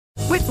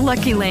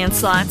Lucky Land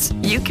Slots,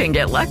 you can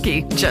get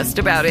lucky just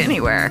about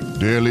anywhere.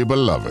 Dearly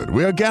beloved,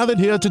 we are gathered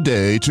here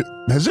today to...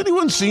 Has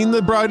anyone seen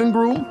the bride and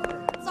groom?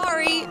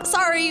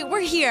 Sorry, we're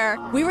here.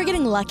 We were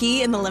getting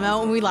lucky in the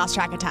limo and we lost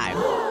track of time.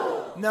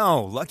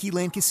 No, Lucky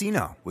Land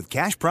Casino, with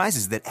cash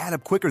prizes that add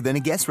up quicker than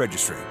a guest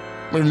registry.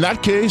 In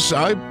that case,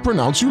 I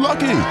pronounce you lucky.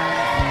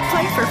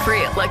 Play for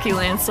free at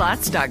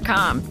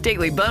LuckyLandSlots.com.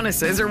 Daily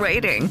bonuses are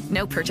waiting.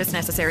 No purchase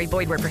necessary.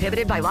 Void where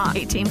prohibited by law.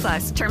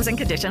 18+. Terms and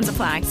conditions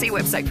apply. See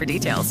website for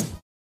details.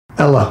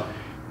 Ella.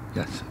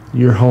 Yes.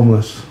 You're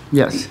homeless.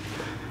 Yes.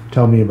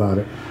 Tell me about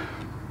it.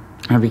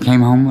 I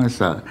became homeless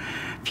a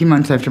few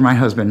months after my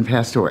husband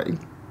passed away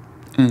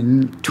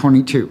in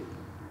 22.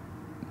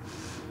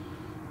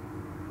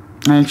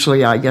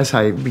 Actually, I guess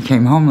I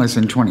became homeless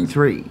in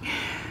 23.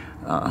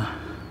 I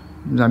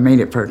made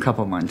it for a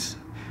couple months.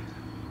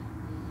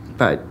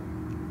 But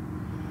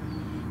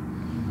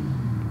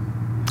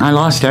I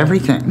lost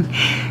everything.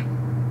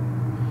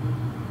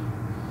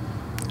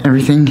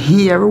 Everything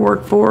he ever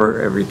worked for,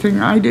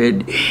 everything I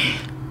did.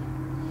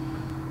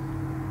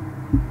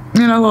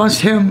 And I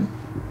lost him.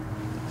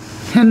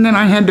 And then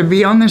I had to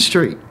be on the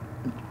street.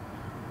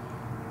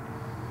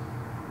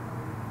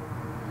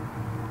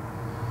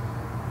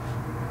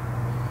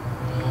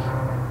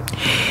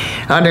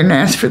 I didn't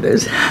ask for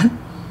this.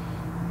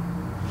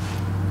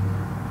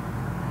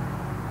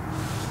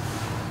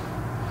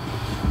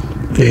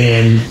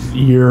 And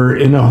you're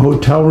in a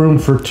hotel room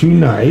for 2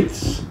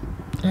 nights.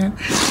 Yeah.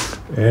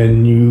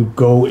 And you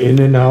go in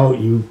and out.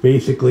 You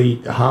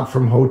basically hop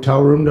from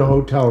hotel room to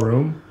hotel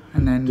room.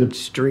 And then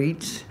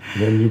streets.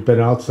 Then you've been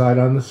outside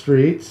on the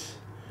streets.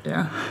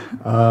 Yeah.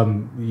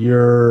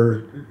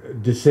 You're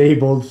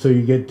disabled, so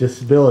you get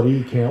disability.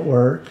 You can't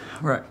work.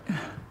 Right.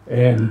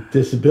 And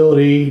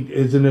disability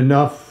isn't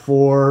enough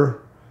for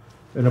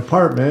an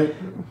apartment,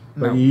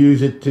 but No. you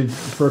use it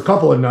for a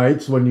couple of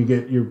nights when you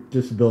get your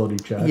disability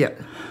check. Yeah.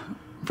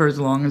 For as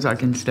long as I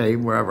can stay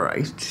wherever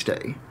I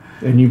stay.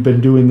 And you've been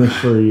doing this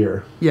for a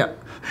year. Yeah.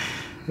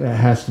 That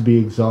has to be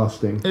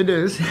exhausting. It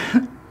is.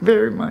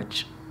 Very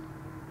much.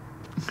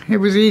 It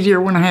was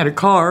easier when I had a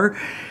car.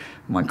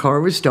 My car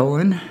was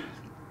stolen.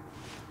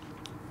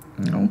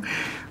 You know,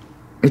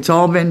 it's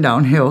all been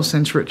downhill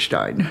since Rich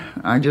died.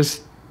 I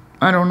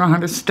don't know how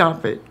to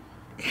stop it.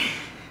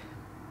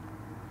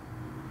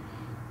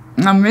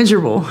 I'm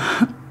miserable.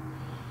 I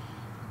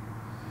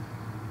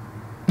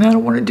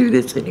don't want to do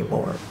this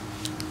anymore.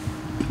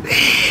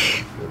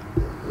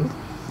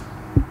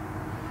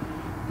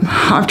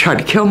 I've tried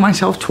to kill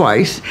myself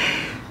twice.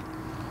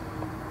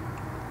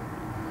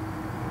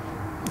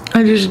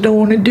 I just don't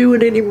want to do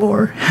it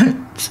anymore.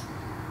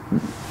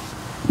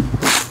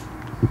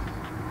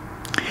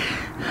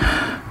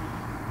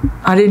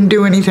 I didn't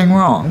do anything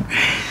wrong.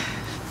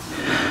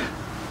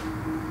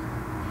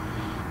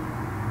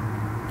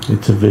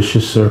 It's a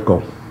vicious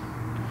circle.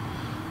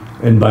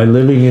 And by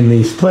living in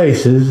these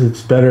places,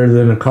 it's better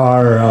than a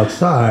car or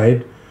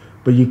outside,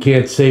 but you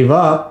can't save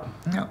up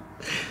No.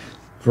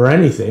 for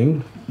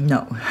anything.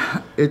 No.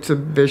 It's a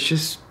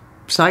vicious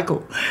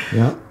cycle.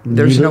 Yeah.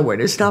 There's no way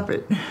to stop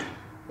it.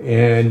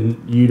 And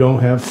you don't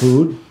have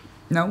food?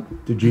 No.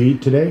 Did you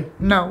eat today?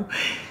 No.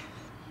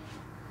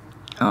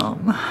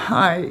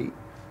 I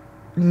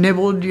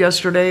nibbled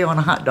yesterday on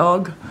a hot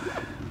dog.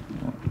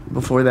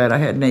 Before that, I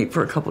hadn't ate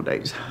for a couple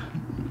days.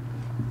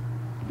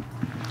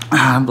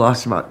 I've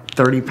lost about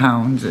 30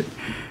 pounds,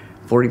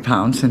 40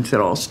 pounds since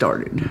it all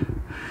started.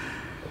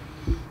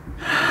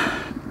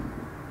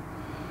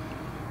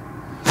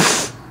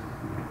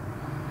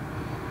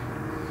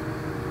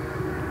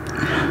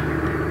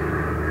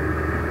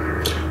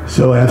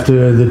 So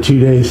after the 2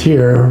 days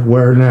here,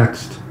 where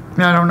next?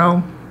 I don't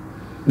know.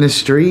 The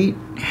street.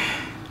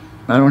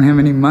 I don't have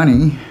any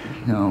money.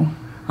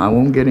 I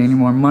won't get any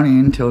more money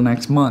until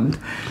next month.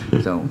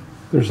 So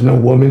There's no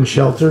women's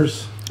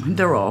shelters?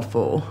 they're all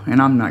full,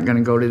 and I'm not going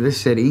to go to the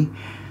city.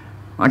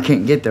 I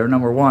can't get there,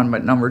 number one,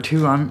 but number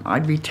two,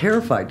 I'd be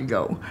terrified to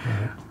go.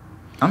 Right.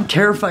 I'm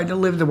terrified to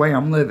live the way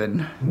I'm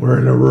living. We're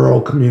in a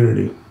rural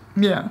community.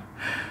 Yeah.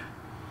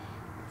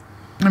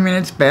 I mean,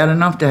 it's bad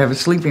enough to have a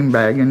sleeping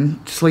bag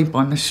and sleep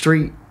on the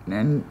street,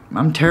 and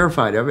I'm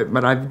terrified of it,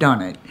 but I've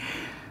done it.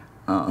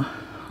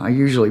 I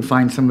usually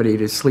find somebody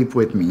to sleep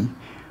with me,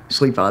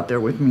 sleep out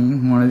there with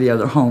me, one of the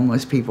other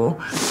homeless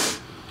people.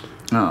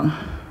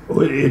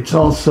 It's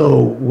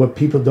also what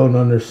people don't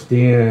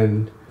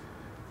understand,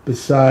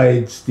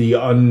 besides the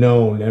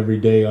unknown,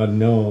 everyday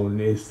unknown,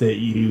 is that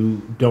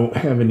you don't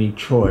have any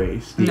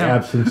choice, the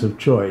absence of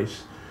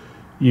choice.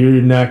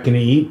 You're not going to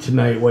eat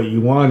tonight what you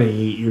want to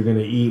eat. You're going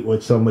to eat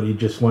what somebody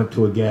just went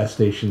to a gas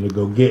station to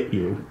go get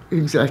you.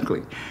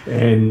 Exactly.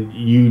 And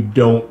you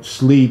don't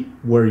sleep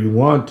where you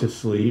want to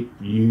sleep.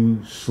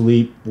 You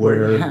sleep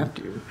where you have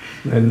to.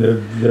 And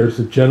there's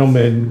a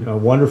gentleman, a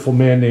wonderful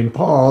man named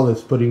Paul,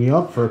 that's putting you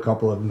up for a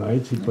couple of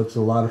nights. He puts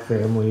a lot of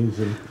families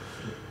and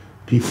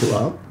people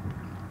up.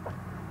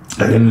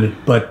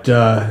 But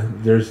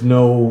there's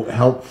no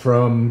help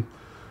from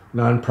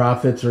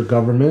nonprofits or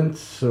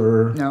governments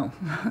or... No.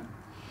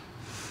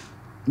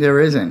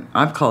 There isn't.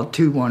 I've called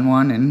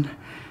 211 and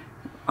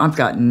I've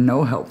gotten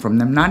no help from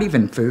them, not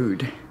even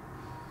food.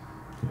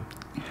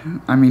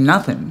 I mean,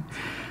 nothing.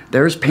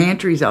 There's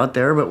pantries out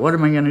there, but what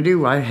am I going to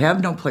do? I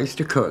have no place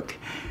to cook.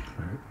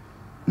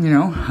 You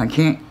know, I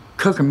can't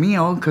cook a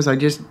meal because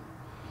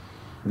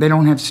they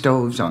don't have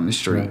stoves on the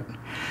street. Right.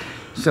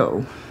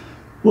 So.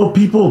 Well,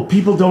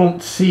 people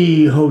don't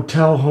see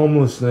hotel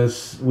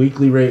homelessness,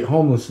 weekly rate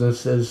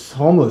homelessness as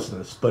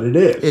homelessness, but it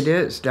is. It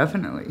is,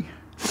 definitely.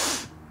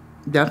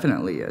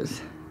 Definitely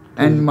is.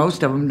 And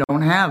most of them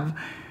don't have,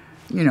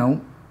 you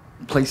know,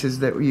 places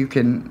that you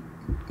can,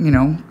 you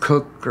know,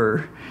 cook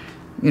or,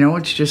 you know,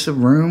 it's just a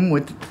room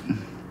with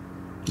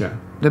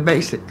the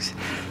basics.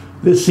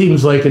 This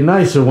seems like a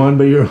nicer one,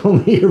 but you're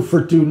only here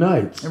for 2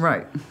 nights.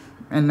 Right.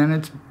 And then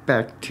it's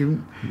back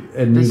to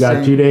and you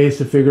got 2 days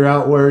to figure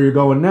out where you're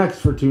going next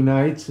for 2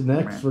 nights, and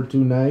next for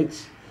 2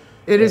 nights.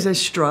 It is a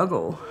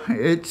struggle.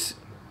 It's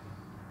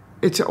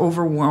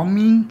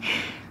overwhelming.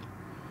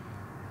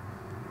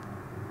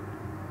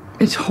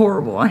 It's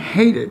horrible. I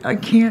hate it. I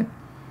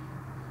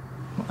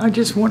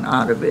just want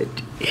out of it.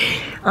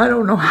 I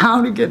don't know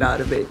how to get out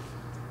of it.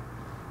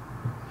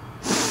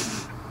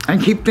 I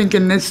keep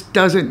thinking this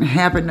doesn't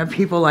happen to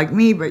people like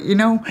me, but you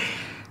know,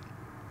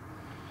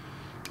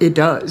 it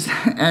does.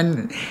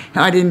 And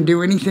I didn't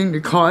do anything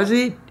to cause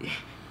it.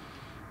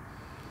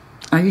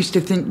 I used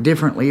to think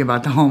differently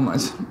about the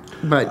homeless,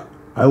 but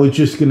I was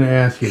just going to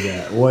ask you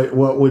that.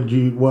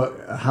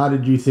 How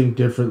did you think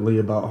differently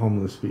about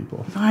homeless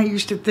people? I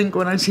used to think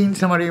when I seen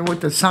somebody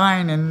with a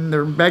sign and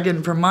they're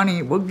begging for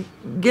money, well,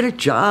 get a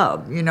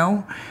job, you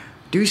know,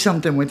 do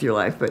something with your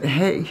life. But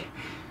hey,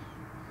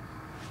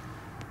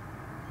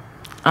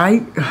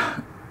 I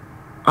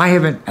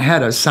haven't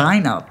had a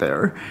sign out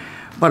there,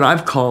 but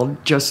I've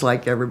called just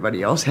like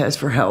everybody else has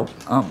for help.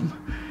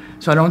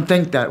 So I don't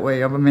think that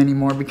way of them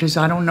anymore because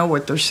I don't know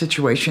what their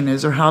situation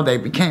is or how they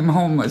became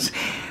homeless.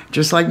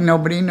 Just like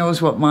nobody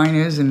knows what mine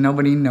is, and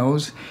nobody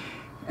knows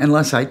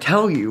unless I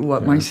tell you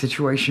what my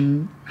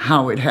situation,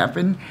 how it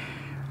happened.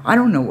 I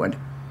don't know what,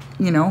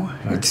 you know.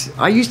 Right.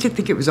 I used to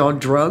think it was all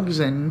drugs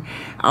and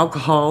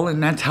alcohol,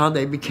 and that's how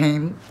they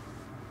became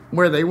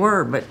where they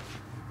were, but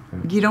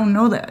you don't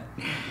know that.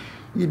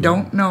 You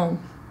don't know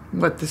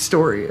what the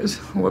story is,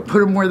 what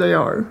put them where they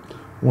are.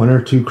 1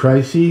 or 2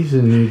 crises,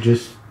 and you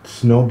just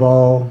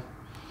snowball.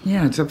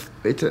 Yeah, it's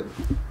a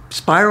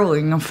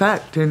spiraling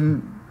effect,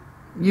 and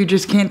you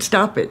just can't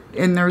stop it.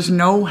 And there's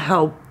no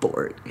help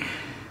for it.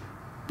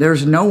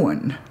 There's no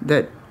one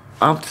that,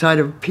 outside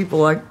of people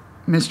like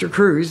Mr.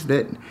 Cruz,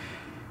 that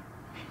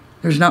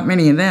there's not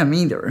many of them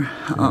either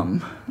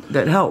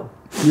that help.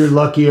 You're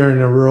luckier in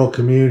a rural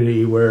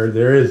community where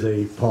there is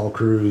a Paul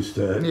Cruz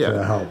to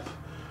help.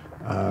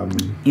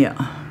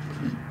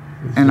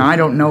 And I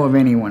don't know of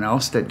anyone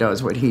else that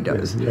does what he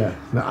does. Yeah.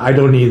 No, I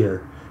don't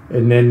either.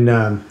 And then,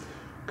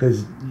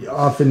 because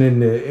often in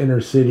the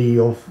inner city,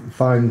 you'll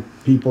find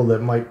people that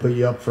might put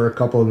you up for a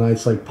couple of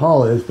nights like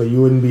Paul is, but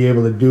you wouldn't be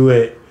able to do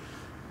it,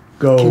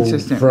 go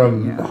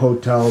from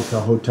hotel to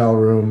hotel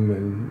room.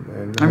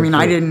 And I mean,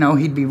 I didn't know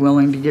he'd be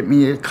willing to get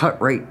me a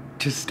cut rate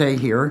to stay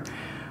here,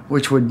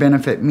 which would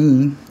benefit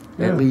me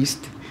at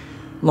least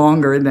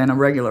longer than a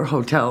regular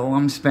hotel.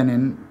 I'm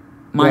spending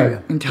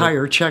my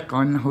entire check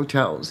on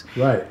hotels.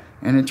 Right.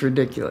 And it's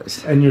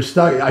ridiculous. And you're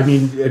stuck. I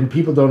mean, and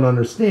people don't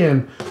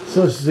understand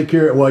Social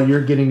Security. Well,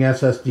 you're getting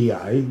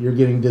SSDI, you're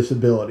getting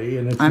disability,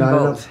 and it's I'm not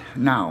both. enough.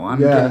 No, I'm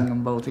getting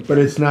them both again. But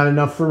it's not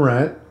enough for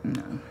rent.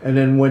 No. And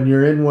then when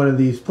you're in one of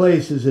these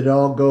places, it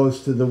all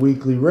goes to the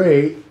weekly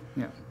rate.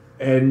 Yeah.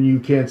 And you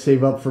can't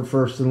save up for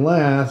first and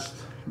last.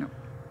 No.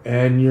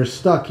 And you're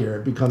stuck here.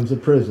 It becomes a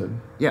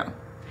prison. Yeah,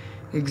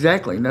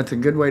 exactly. That's a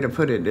good way to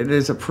put it. It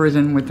is a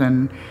prison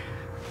within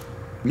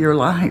your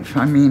life.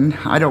 I mean,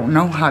 I don't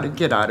know how to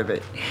get out of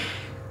it.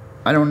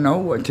 I don't know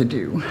what to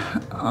do.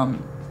 I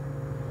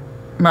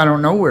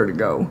don't know where to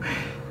go.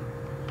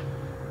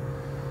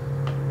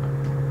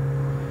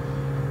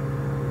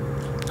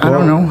 I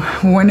don't know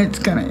when it's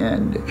gonna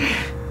end.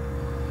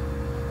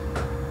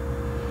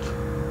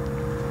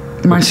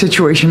 My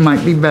situation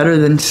might be better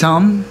than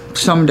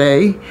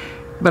someday,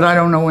 but I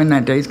don't know when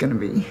that day's gonna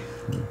be.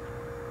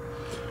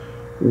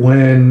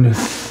 When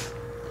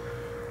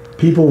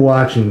people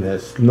watching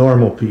this,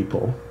 normal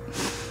people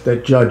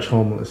that judge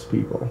homeless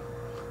people,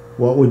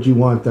 what would you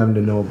want them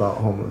to know about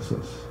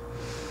homelessness?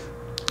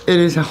 It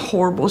is a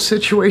horrible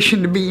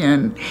situation to be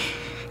in,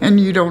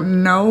 and you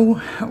don't know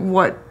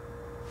what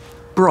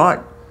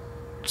brought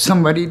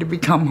somebody to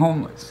become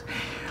homeless.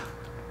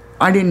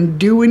 I didn't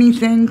do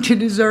anything to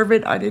deserve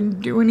it. I didn't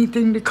do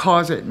anything to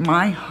cause it.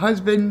 My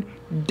husband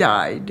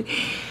died.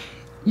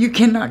 You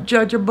cannot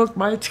judge a book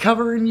by its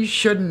cover, and you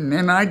shouldn't.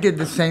 And I did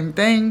the same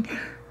thing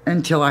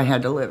until I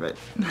had to live it.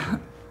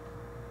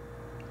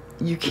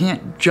 You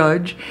can't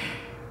judge.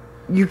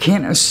 You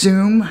can't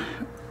assume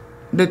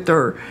that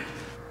they're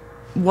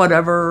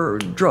whatever,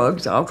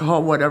 drugs,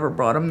 alcohol, whatever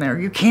brought them there.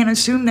 You can't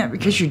assume that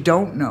because you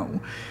don't know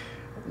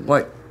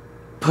what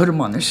put them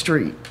on the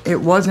street.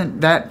 It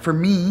wasn't that for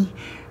me.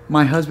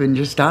 My husband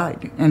just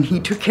died, and he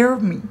took care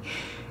of me.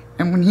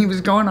 And when he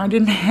was gone, I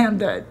didn't have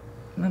that.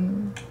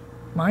 And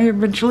I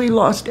eventually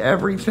lost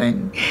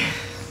everything.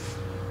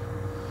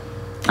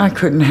 I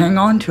couldn't hang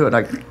on to it.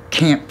 I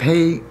can't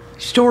pay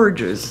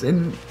storages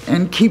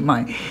and keep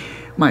my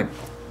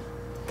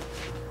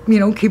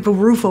keep a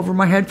roof over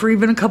my head for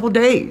even a couple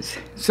days.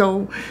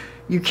 So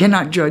you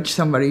cannot judge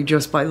somebody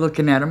just by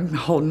looking at them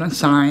holding a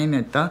sign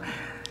at the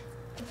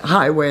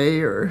highway,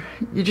 or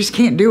you just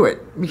can't do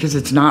it because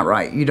it's not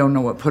right. You don't know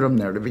what put them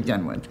there to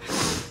begin with.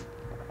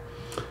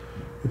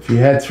 If you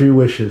had 3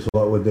 wishes,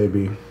 what would they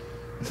be?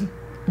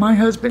 My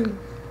husband,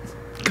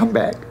 come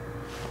back.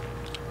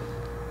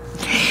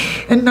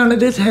 And none of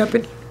this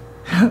happened.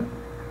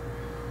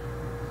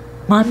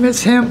 I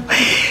miss him.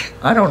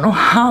 I don't know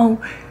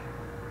how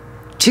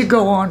to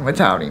go on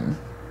without him.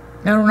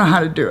 I don't know how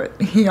to do it.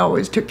 He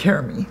always took care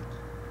of me.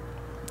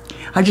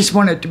 I just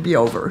want it to be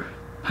over.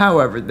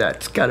 However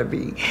that's got to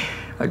be.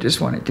 I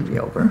just want it to be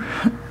over.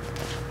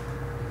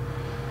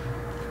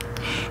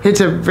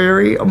 It's a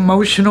very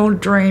emotional,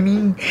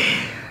 draining,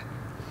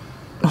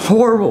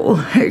 horrible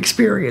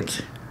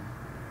experience.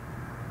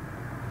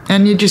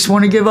 And you just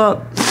want to give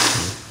up.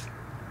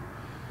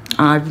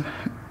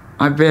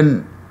 I've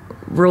been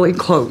really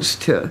close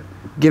to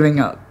giving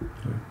up.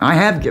 I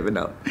have given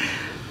up.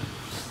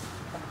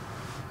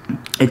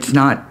 It's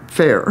not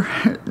fair.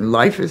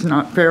 Life is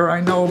not fair, I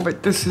know,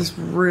 but this is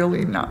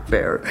really not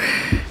fair.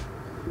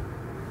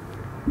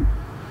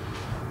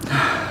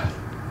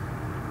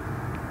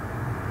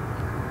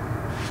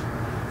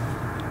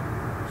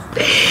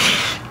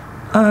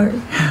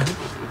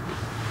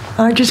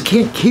 I just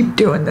can't keep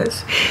doing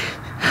this.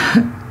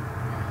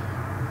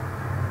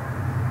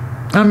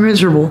 I'm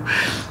miserable.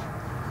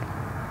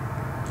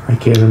 I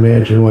can't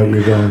imagine what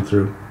you're going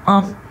through.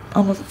 I'm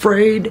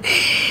afraid.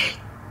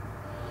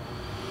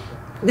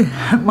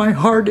 My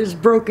heart is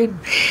broken.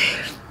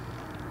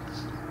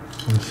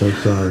 I'm so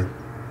sorry.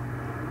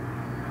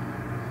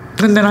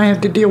 And then I have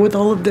to deal with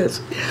all of this.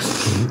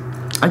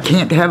 Mm-hmm. I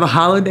can't have a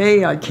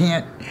holiday. I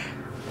can't...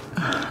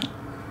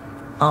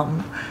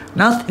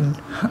 nothing.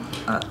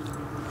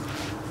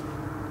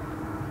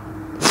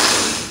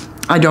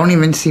 I don't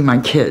even see my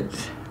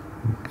kids.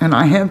 And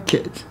I have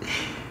kids.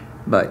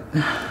 But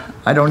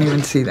I don't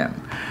even see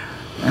them.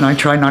 And I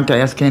try not to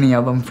ask any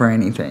of them for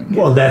anything.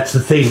 Well, that's the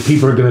thing.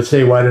 People are going to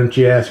say, why don't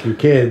you ask your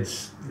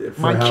kids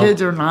for My help?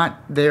 kids are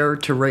not there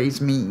to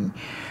raise me.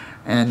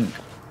 And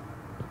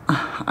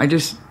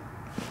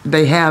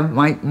they have,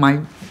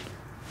 my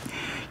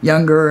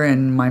younger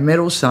and my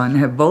middle son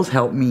have both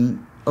helped me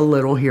a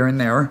little here and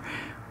there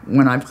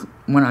when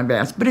I've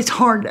asked. But it's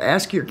hard to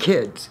ask your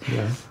kids.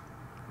 Yeah.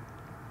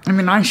 I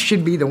mean, I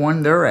should be the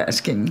one they're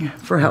asking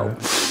for help.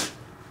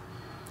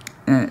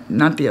 Yeah.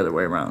 Not the other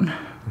way around.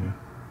 Yeah.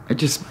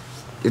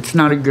 It's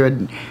not a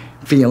good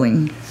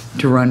feeling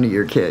to run to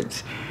your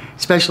kids,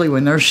 especially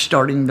when they're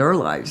starting their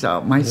lives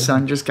out. My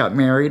son just got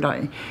married.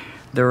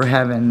 They're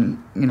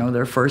having,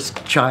 their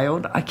first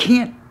child. I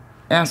can't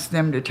ask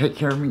them to take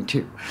care of me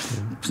too.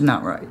 Yeah. It's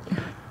not right.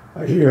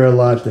 I hear a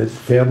lot that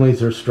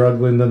families are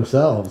struggling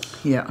themselves.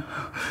 Yeah.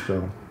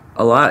 So.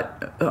 A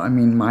lot. I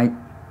mean, my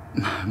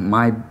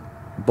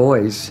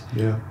boys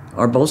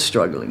are both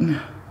struggling.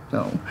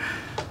 So.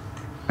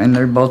 And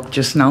they're both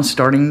just now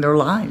starting their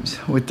lives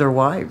with their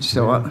wives.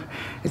 So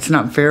it's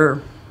not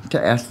fair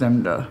to ask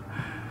them to...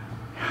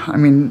 I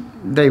mean,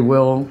 they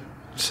will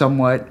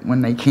somewhat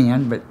when they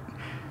can, but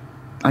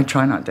I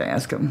try not to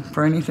ask them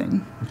for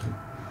anything. Okay.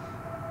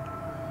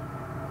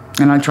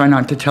 And I try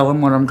not to tell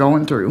them what I'm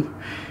going through.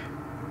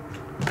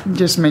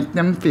 Just make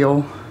them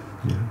feel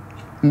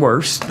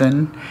worse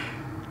than,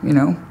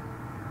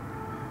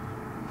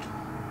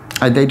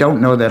 they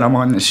don't know that I'm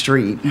on the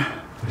street.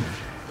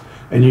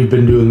 And you've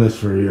been doing this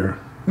for a year.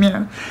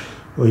 Yeah.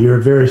 Well, you're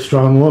a very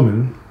strong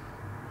woman,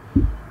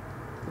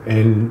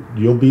 and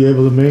you'll be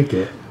able to make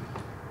it.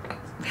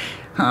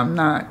 I'm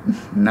not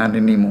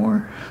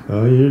anymore.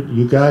 Oh,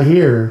 you got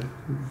here.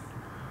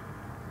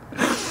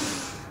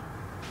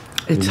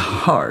 It's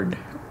hard.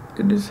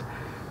 It is.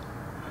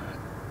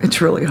 It's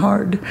really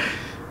hard.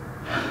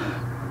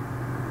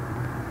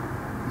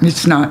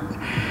 It's not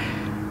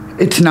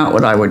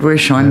what I would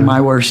wish on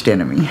my worst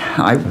enemy.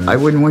 I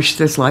wouldn't wish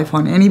this life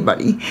on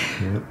anybody.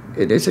 Yeah.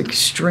 It is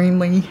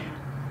extremely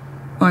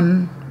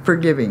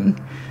unforgiving.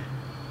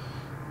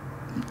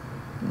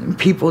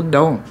 People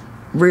don't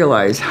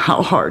realize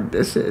how hard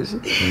this is.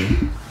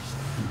 Mm-hmm.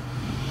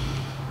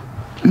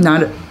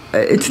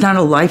 It's not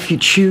a life you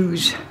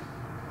choose.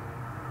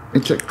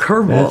 It's a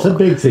curveball. That's a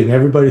big thing.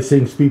 Everybody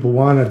thinks people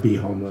want to be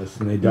homeless,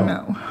 and they don't.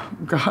 No.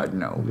 God,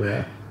 no.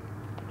 Yeah.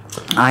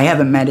 I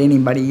haven't met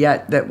anybody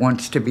yet that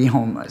wants to be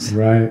homeless.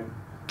 Right.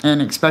 And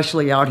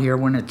especially out here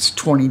when it's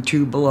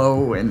 22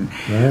 below, and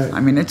I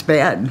mean, it's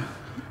bad.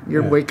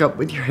 You wake up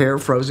with your hair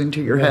frozen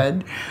to your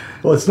head.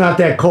 Well, it's not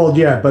that cold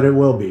yet, but it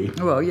will be.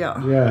 Well,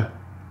 yeah. Yeah.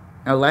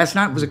 Last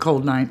night was a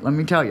cold night, let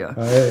me tell you.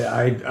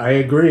 I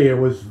agree. It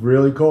was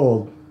really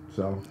cold,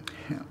 so.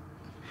 Yeah.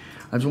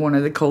 It was one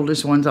of the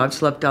coldest ones I've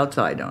slept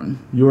outside on.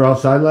 You were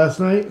outside last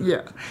night?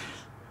 Yeah.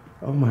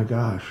 Oh, my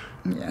gosh.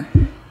 Yeah.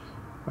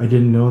 I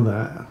didn't know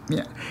that.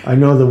 Yeah. I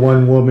know the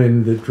one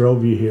woman that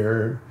drove you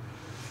here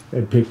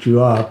and picked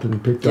you up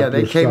and picked up your stuff. Yeah,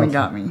 they came and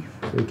got me.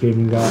 They came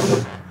and got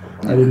me.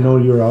 I didn't know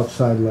you were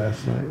outside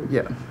last night.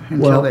 Yeah,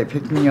 until they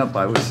picked me up,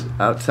 I was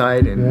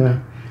outside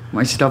and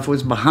my stuff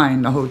was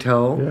behind the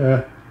hotel.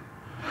 Yeah,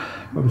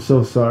 I'm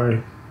so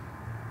sorry.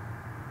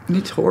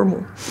 It's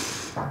horrible.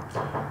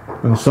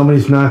 Well,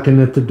 somebody's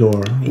knocking at the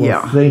door. Well,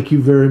 yeah. Thank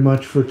you very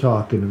much for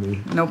talking to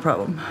me. No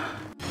problem.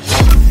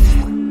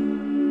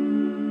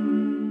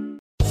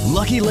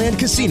 Lucky Land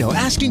Casino,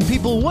 asking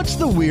people, what's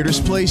the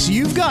weirdest place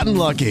you've gotten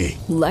lucky?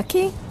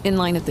 Lucky? In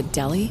line at the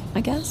deli,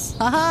 I guess?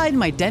 Aha, in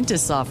my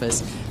dentist's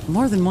office.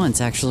 More than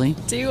once, actually.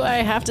 Do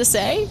I have to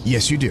say?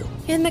 Yes, you do.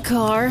 In the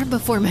car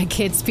before my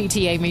kids'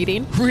 PTA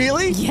meeting.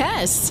 Really?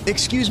 Yes.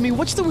 Excuse me,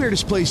 what's the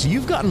weirdest place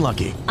you've gotten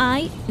lucky?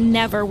 I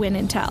never win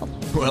and tell.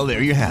 Well,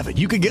 there you have it.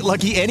 You can get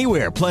lucky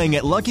anywhere, playing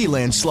at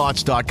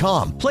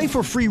LuckyLandSlots.com. Play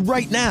for free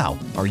right now.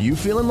 Are you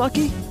feeling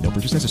lucky? No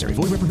purchase necessary.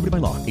 Void where prohibited by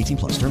law.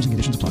 18+. Terms and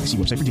conditions apply. See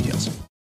website for details.